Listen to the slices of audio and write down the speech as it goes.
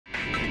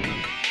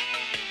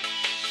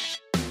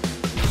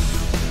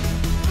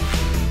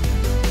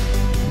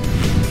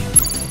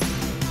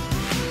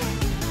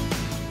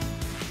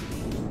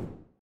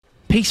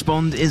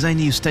Peacebond is a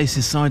new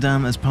stasis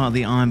sidearm as part of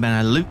the Iron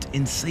Banner loot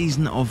in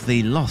Season of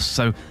the Lost.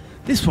 So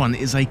this one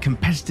is a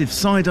competitive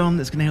sidearm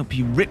that's going to help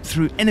you rip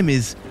through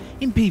enemies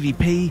in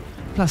PvP,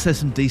 plus there's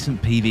some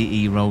decent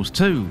PVE roles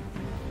too.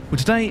 Well,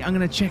 today I'm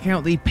going to check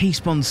out the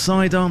Peacebond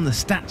sidearm, the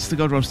stats, the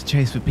god rolls to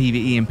chase for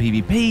PvE and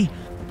PvP,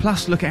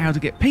 plus look at how to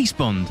get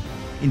Peacebond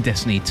in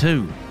Destiny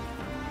 2.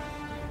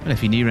 Well,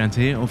 if you're new around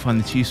here or find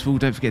this useful,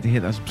 don't forget to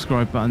hit that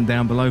subscribe button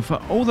down below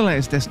for all the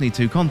latest Destiny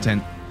 2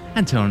 content,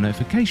 and turn on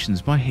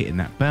notifications by hitting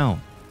that bell.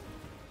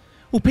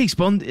 Well,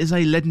 Peacebond is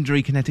a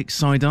legendary kinetic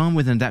sidearm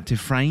with an adaptive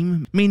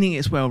frame, meaning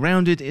it's well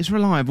rounded, it's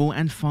reliable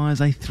and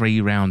fires a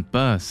 3-round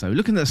burst. So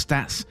looking at the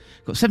stats,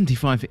 got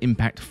 75 for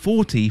impact,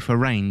 40 for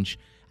range,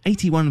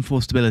 81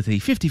 for stability,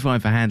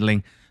 55 for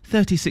handling,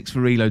 36 for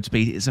reload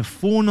speed. It's a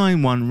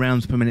 491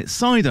 rounds per minute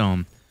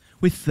sidearm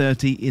with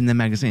 30 in the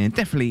magazine, and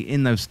definitely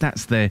in those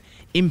stats there,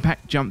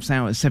 impact jumps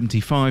out at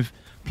 75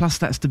 plus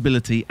that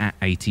stability at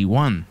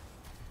 81.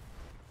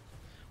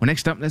 Well,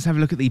 next up, let's have a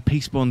look at the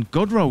Peacebond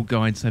God Roll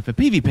Guide. So for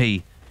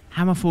PvP,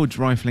 Hammerforged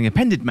Rifling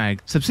Appended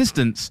Mag,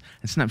 Subsistence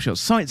and Snapshot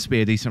Sights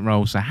be a decent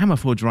roll. So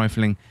Hammerforged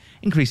Rifling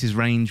increases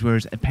range,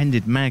 whereas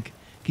Appended Mag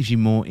gives you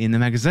more in the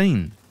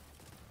magazine.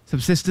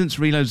 Subsistence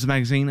reloads the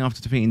magazine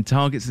after defeating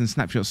targets, and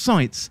Snapshot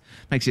Sights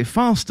makes it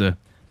faster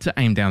to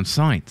aim down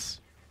sights.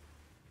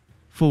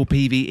 For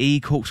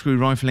PvE, Corkscrew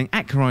Rifling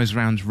accurized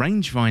rounds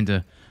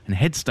Rangefinder and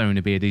Headstone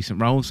to be a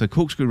decent roll. So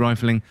Corkscrew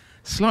Rifling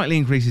slightly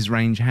increases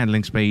range,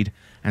 handling speed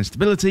and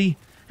stability,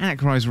 and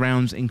accurized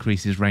rounds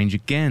increases range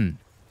again.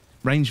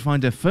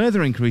 Rangefinder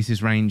further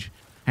increases range,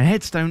 and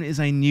Headstone is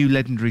a new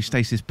legendary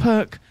stasis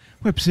perk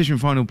where precision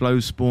final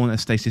blows spawn a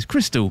stasis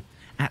crystal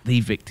at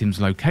the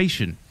victim's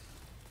location.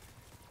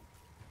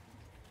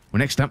 Well,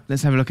 next up,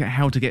 let's have a look at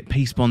how to get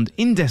Peacebond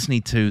in Destiny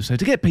 2. So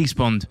to get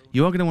Peacebond,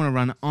 you are going to want to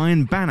run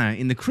Iron Banner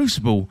in the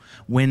Crucible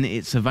when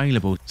it's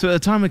available. So at the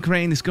time of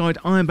creating this guide,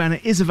 Iron Banner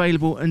is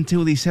available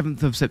until the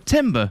 7th of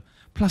September,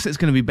 plus it's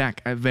going to be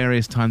back at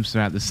various times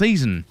throughout the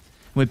season.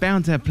 We're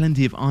bound to have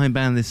plenty of Iron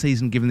Banner this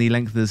season given the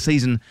length of the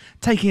season,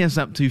 taking us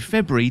up to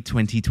February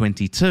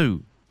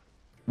 2022.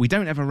 We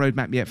don't have a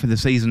roadmap yet for the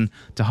season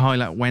to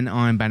highlight when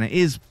Iron Banner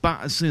is,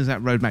 but as soon as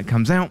that roadmap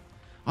comes out,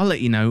 I'll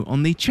let you know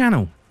on the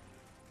channel.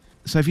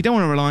 So if you don't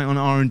want to rely on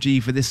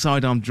RNG for this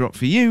sidearm drop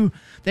for you,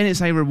 then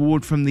it's a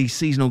reward from the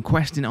seasonal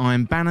quest in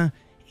Iron Banner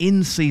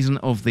in Season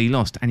of the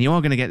Lost, and you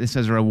are going to get this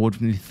as a reward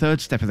from the third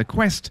step of the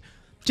quest,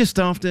 just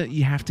after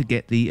you have to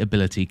get the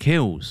ability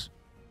kills.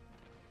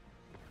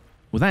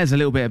 Well, that is a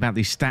little bit about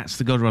the stats,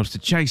 the god rolls to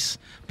chase,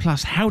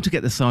 plus how to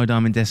get the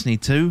sidearm in Destiny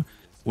 2.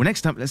 Well,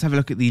 next up, let's have a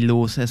look at the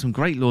lore. So there's some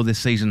great lore this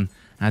season,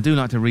 and I do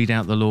like to read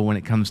out the lore when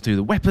it comes to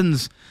the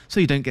weapons, so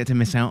you don't get to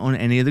miss out on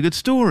any of the good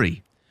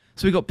story.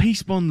 So we've got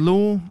Peacebond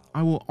lore.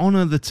 I will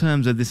honour the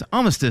terms of this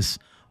armistice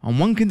on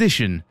one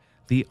condition: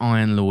 the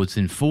Iron Lords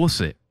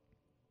enforce it.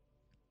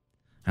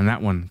 And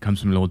that one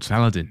comes from Lord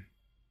Saladin.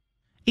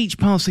 Each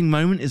passing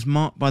moment is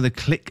marked by the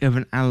click of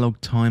an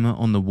analog timer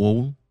on the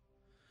wall.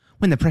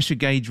 When the pressure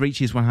gauge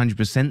reaches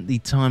 100%, the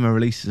timer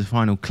releases a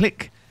final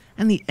click,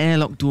 and the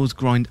airlock doors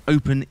grind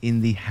open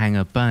in the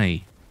hangar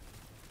bay.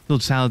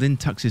 Lord Saladin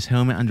tucks his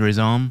helmet under his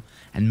arm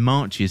and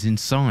marches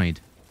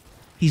inside.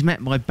 He's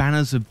met by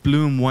banners of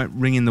blue and white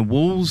ringing the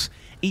walls,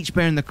 each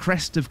bearing the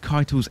crest of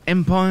Kaitel's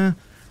empire,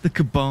 the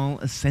Cabal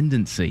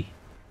Ascendancy.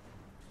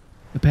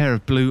 A pair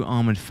of blue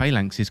armoured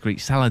phalanxes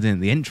greet Saladin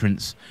at the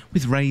entrance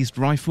with raised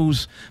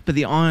rifles, but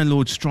the Iron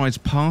Lord strides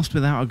past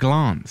without a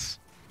glance.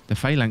 The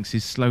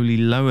phalanxes slowly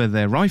lower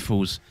their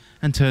rifles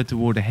and turn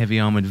toward a heavy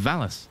armoured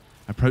Valis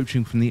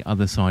approaching from the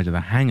other side of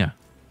the hangar.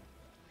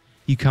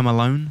 You come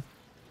alone?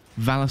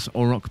 Valis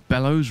Orok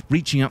bellows,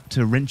 reaching up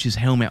to wrench his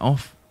helmet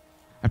off.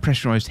 A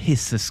pressurized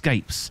hiss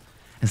escapes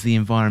as the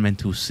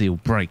environmental seal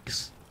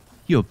breaks.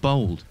 You're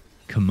bold,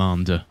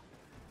 Commander.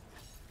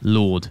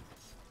 Lord,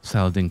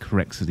 Saladin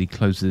corrects as he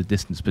closes the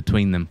distance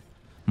between them.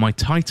 My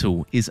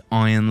title is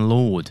Iron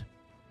Lord.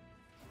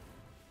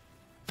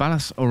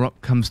 Valis Orok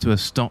comes to a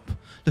stop,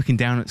 looking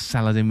down at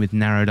Saladin with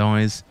narrowed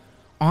eyes.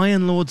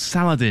 Iron Lord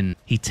Saladin,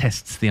 he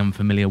tests the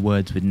unfamiliar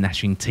words with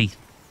gnashing teeth.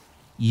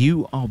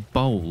 You are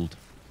bold.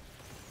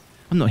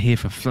 I'm not here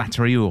for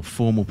flattery or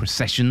formal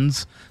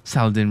processions,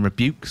 Saladin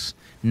rebukes,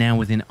 now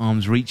within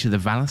arm's reach of the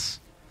Valis.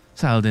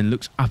 Saladin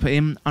looks up at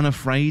him,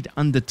 unafraid,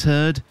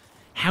 undeterred.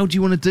 How do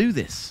you want to do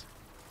this?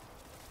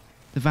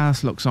 The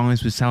Valis locks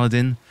eyes with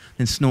Saladin,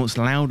 then snorts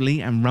loudly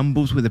and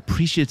rumbles with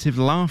appreciative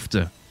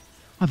laughter.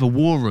 I've a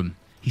war room,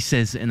 he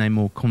says in a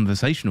more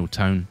conversational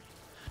tone.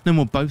 No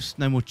more boasts,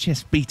 no more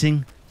chest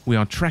beating. We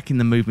are tracking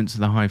the movements of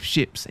the Hive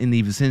ships in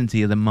the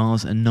vicinity of the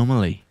Mars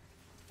anomaly.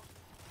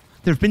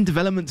 There have been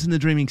developments in the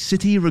Dreaming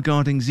City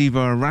regarding Xivo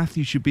Arath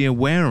you should be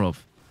aware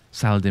of,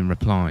 Saladin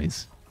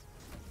replies.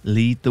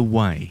 Lead the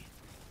way.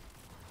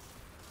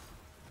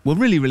 Well,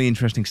 really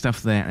interesting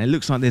stuff there, and it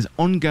looks like there's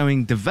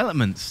ongoing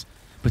developments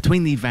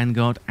between the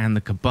Vanguard and the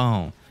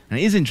Cabal. And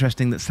it is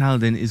interesting that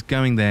Saladin is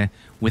going there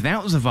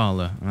without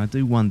Zavala, and I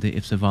do wonder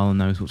if Zavala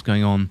knows what's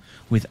going on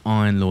with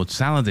Iron Lord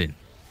Saladin.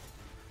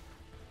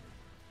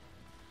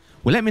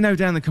 Well, let me know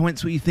down in the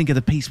comments what you think of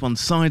the Peacebond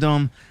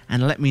sidearm,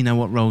 and let me know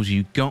what roles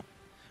you got.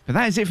 But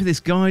that is it for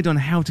this guide on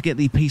how to get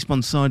the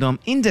Peacebond sidearm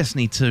in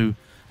Destiny 2,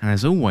 and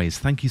as always,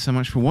 thank you so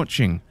much for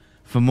watching.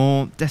 For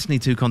more Destiny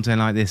 2 content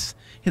like this,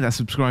 hit that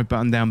subscribe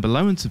button down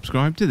below and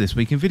subscribe to This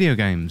Week in Video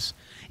Games.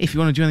 If you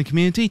want to join the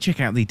community,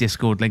 check out the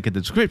Discord link in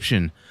the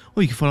description,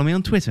 or you can follow me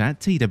on Twitter at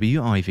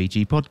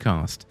TWIVG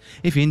Podcast.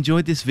 If you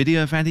enjoyed this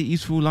video, found it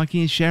useful,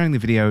 liking and sharing the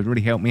video would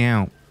really help me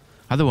out.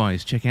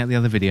 Otherwise, check out the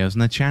other videos on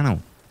the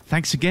channel.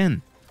 Thanks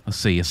again. I'll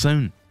see you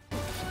soon.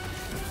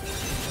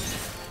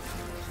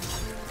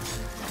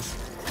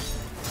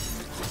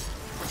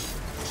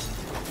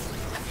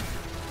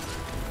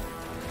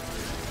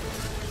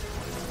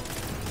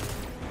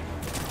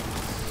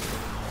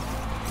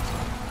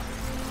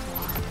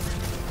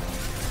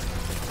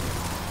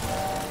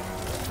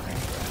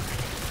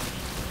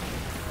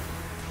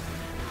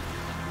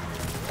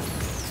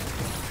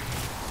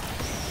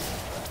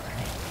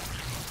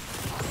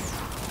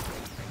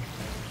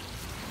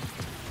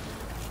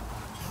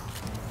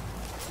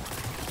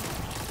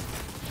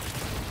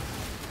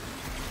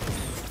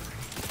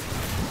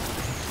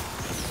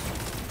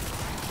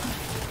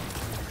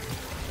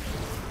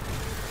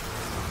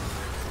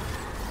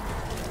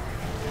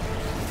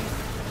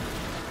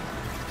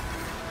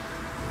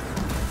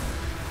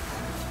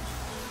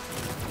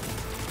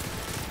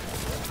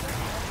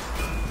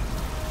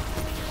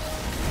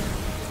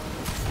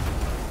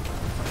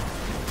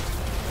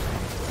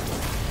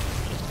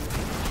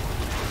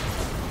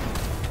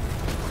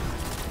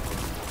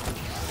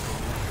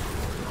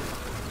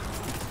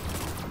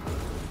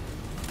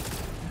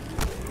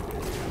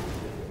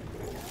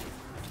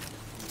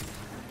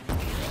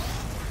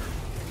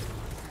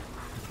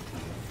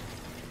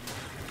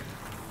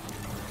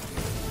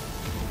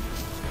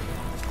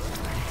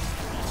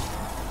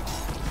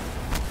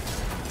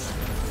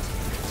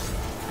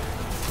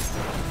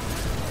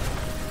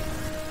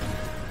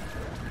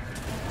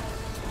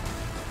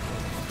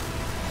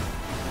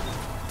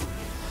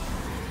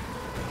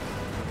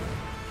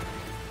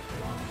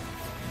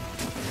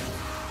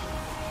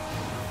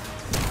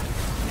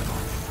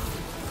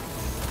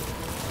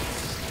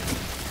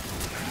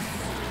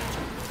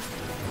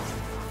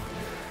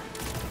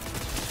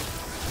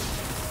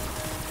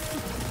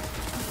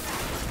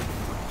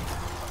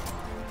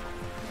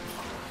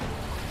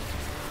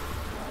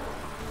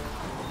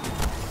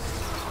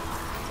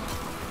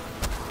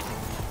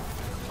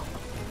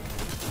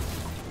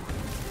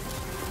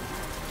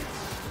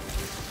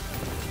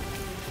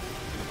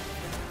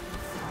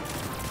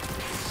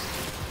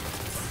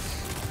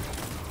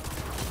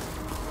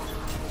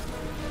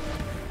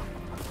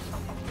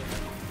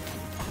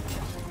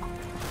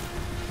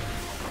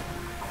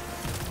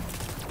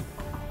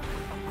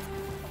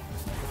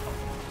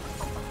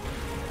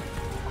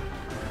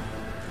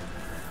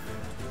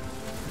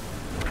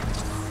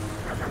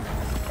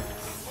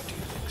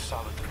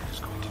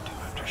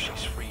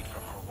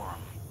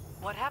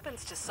 What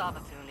happens to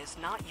Savathun is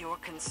not your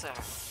concern.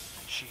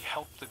 She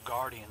helped the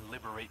Guardian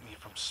liberate me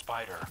from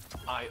Spider.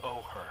 I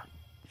owe her.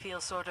 Feel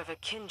sort of a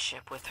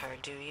kinship with her,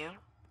 do you?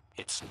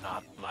 It's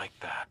not like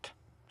that.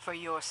 For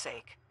your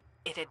sake,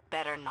 it had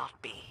better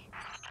not be.